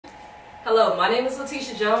Hello, my name is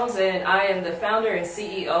Latisha Jones and I am the founder and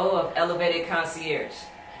CEO of Elevated Concierge.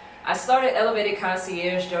 I started Elevated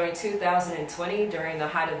Concierge during 2020 during the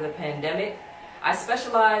height of the pandemic. I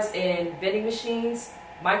specialize in vending machines,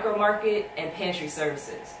 micro market, and pantry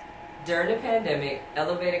services. During the pandemic,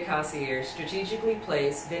 Elevated Concierge strategically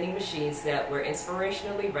placed vending machines that were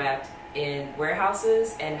inspirationally wrapped in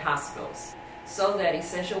warehouses and hospitals so that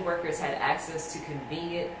essential workers had access to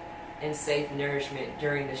convenient and safe nourishment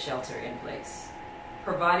during the shelter in place,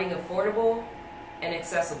 providing affordable and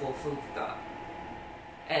accessible food for thought.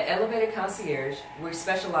 At Elevated Concierge, we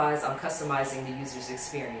specialize on customizing the user's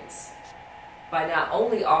experience by not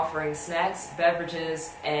only offering snacks,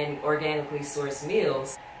 beverages, and organically sourced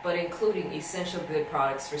meals, but including essential good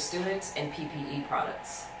products for students and PPE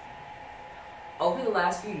products. Over the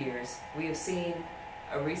last few years, we have seen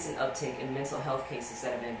a recent uptick in mental health cases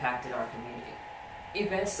that have impacted our community.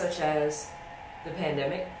 Events such as the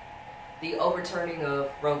pandemic, the overturning of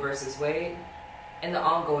Roe versus Wade, and the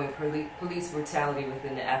ongoing police brutality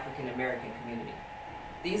within the African American community.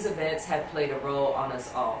 These events have played a role on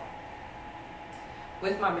us all.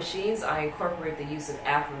 With my machines, I incorporate the use of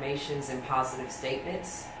affirmations and positive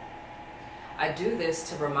statements. I do this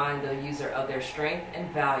to remind the user of their strength and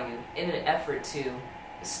value in an effort to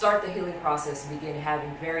start the healing process and begin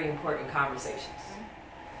having very important conversations.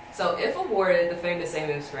 So if awarded the famous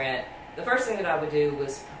Amos grant, the first thing that I would do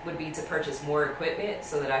would be to purchase more equipment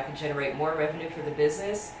so that I could generate more revenue for the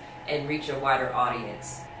business and reach a wider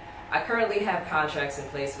audience. I currently have contracts in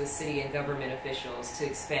place with city and government officials to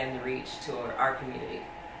expand the reach to our community.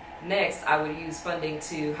 Next, I would use funding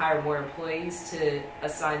to hire more employees to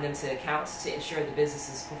assign them to accounts to ensure the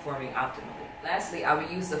business is performing optimally. Lastly, I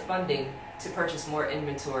would use the funding to purchase more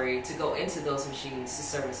inventory to go into those machines to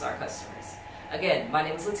service our customers. Again, my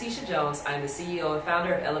name is Latisha Jones. I'm the CEO and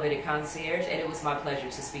founder of Elevated Concierge, and it was my pleasure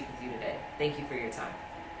to speak with you today. Thank you for your time.